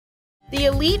The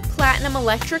Elite Platinum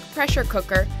Electric Pressure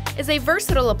Cooker is a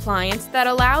versatile appliance that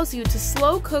allows you to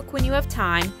slow cook when you have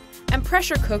time and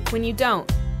pressure cook when you don't.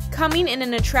 Coming in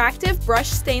an attractive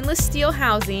brushed stainless steel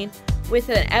housing with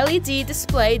an LED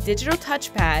display digital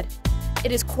touchpad,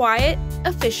 it is quiet,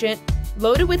 efficient,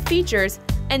 loaded with features,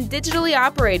 and digitally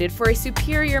operated for a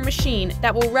superior machine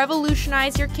that will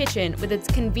revolutionize your kitchen with its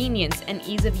convenience and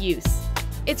ease of use.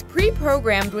 It's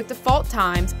pre-programmed with default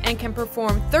times and can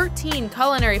perform 13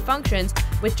 culinary functions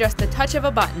with just the touch of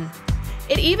a button.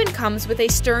 It even comes with a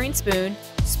stirring spoon,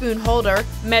 spoon holder,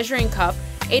 measuring cup,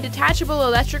 a detachable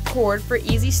electric cord for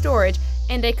easy storage,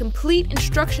 and a complete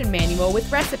instruction manual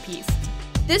with recipes.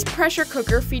 This pressure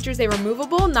cooker features a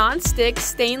removable non-stick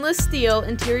stainless steel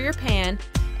interior pan,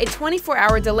 a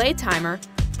 24-hour delay timer,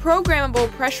 programmable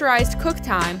pressurized cook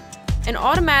time, an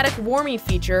automatic warming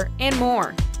feature, and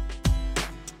more.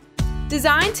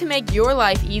 Designed to make your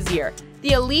life easier,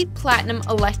 the Elite Platinum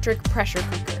Electric Pressure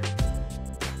Cooker.